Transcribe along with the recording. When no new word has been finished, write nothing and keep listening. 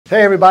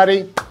Hey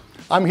everybody,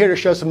 I'm here to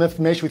share some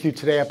information with you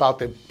today about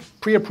the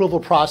pre-approval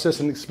process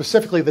and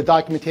specifically the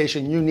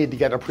documentation you need to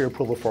get a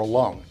pre-approval for a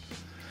loan.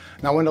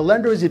 Now when a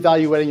lender is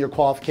evaluating your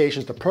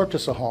qualifications to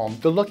purchase a home,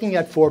 they're looking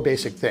at four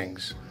basic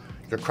things: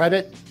 your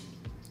credit,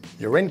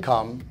 your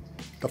income,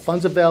 the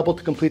funds available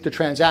to complete the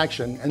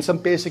transaction, and some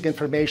basic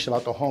information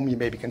about the home you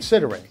may be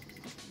considering.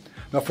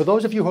 Now for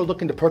those of you who are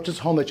looking to purchase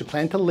a home that you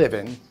plan to live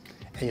in,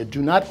 and you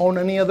do not own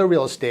any other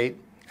real estate,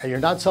 and you're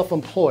not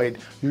self-employed,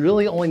 you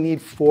really only need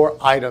 4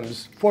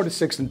 items, 4 to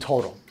 6 in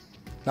total.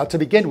 Now to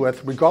begin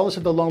with, regardless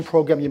of the loan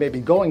program you may be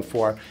going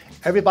for,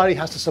 everybody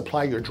has to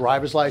supply your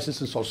driver's license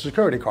and social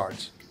security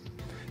cards.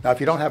 Now if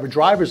you don't have a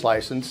driver's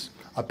license,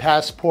 a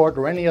passport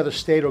or any other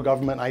state or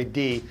government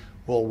ID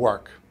will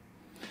work.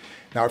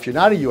 Now if you're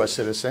not a US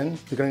citizen,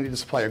 you're going to need to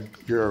supply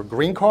your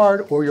green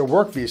card or your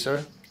work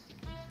visa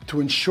to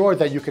ensure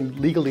that you can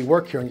legally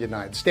work here in the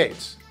United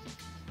States.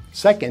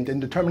 Second, in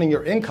determining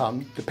your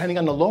income, depending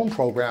on the loan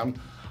program,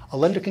 a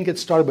lender can get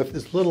started with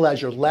as little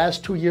as your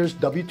last 2 years'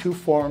 W-2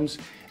 forms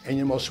and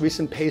your most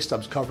recent pay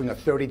stubs covering a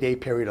 30-day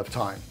period of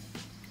time.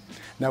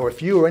 Now,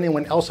 if you or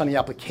anyone else on the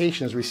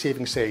application is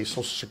receiving, say,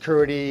 Social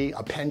Security,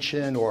 a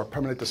pension, or a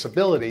permanent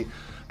disability,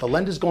 the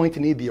lender is going to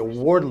need the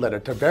award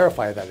letter to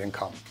verify that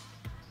income.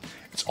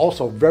 It's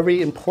also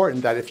very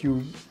important that if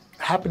you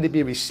happen to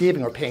be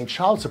receiving or paying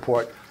child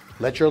support,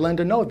 let your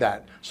lender know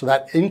that, so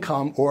that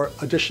income or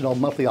additional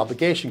monthly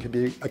obligation can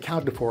be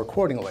accounted for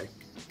accordingly.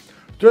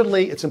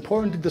 Thirdly, it's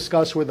important to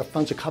discuss where the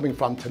funds are coming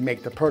from to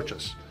make the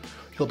purchase.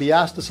 You'll be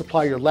asked to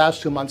supply your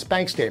last 2 months'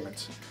 bank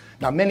statements.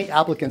 Now, many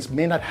applicants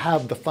may not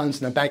have the funds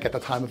in the bank at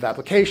the time of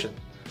application.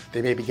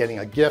 They may be getting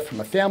a gift from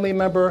a family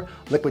member,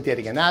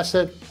 liquidating an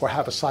asset, or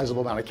have a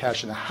sizable amount of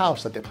cash in the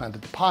house that they plan to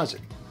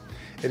deposit.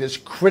 It is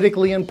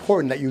critically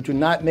important that you do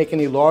not make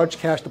any large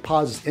cash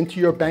deposits into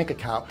your bank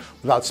account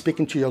without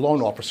speaking to your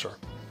loan officer.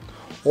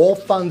 All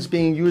funds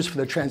being used for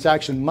the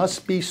transaction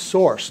must be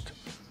sourced,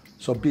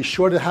 so be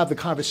sure to have the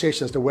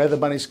conversation as to where the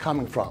money is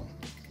coming from.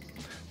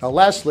 Now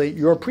lastly,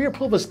 your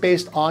pre-approval is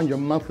based on your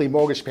monthly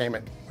mortgage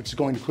payment, which is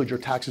going to include your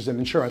taxes and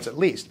insurance at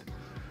least.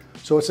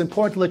 So it's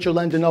important to let your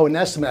lender know an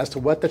estimate as to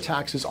what the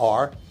taxes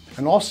are,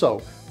 and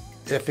also,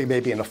 if they may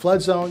be in a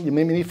flood zone, you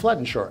may need flood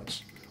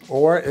insurance.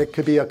 Or it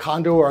could be a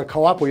condo or a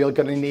co-op where you're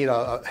going to need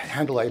to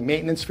handle a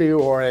maintenance fee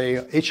or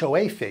a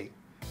HOA fee.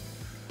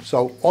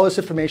 So all this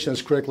information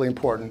is critically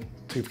important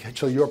to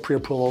so your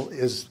pre-approval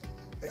is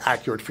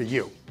accurate for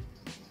you.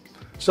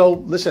 So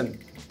listen,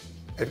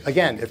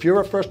 again, if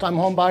you're a first-time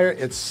home buyer,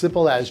 it's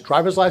simple as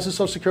driver's license,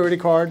 social security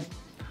card,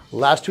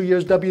 last 2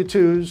 years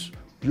W-2s,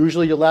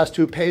 usually your last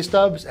 2 pay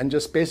stubs, and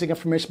just basic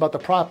information about the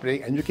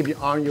property, and you can be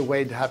on your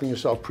way to having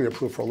yourself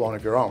pre-approved for a loan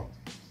of your own.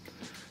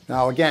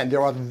 Now again,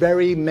 there are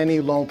very many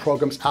loan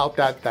programs out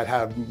there that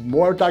have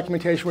more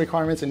documentation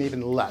requirements and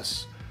even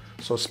less.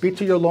 So speak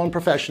to your loan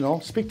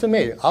professional, speak to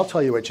me, I'll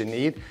tell you what you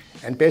need,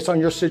 and based on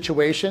your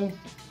situation,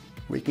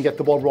 we can get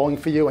the ball rolling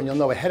for you and you'll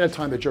know ahead of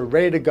time that you're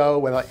ready to go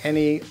without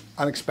any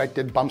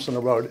unexpected bumps on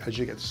the road as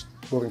you get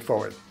moving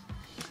forward.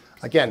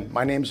 Again,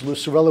 my name is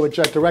Cirillo with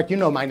Jet Direct. You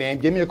know my name.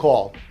 Give me a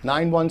call,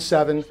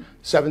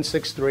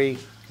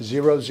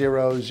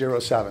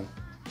 917-763-0007.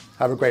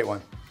 Have a great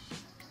one.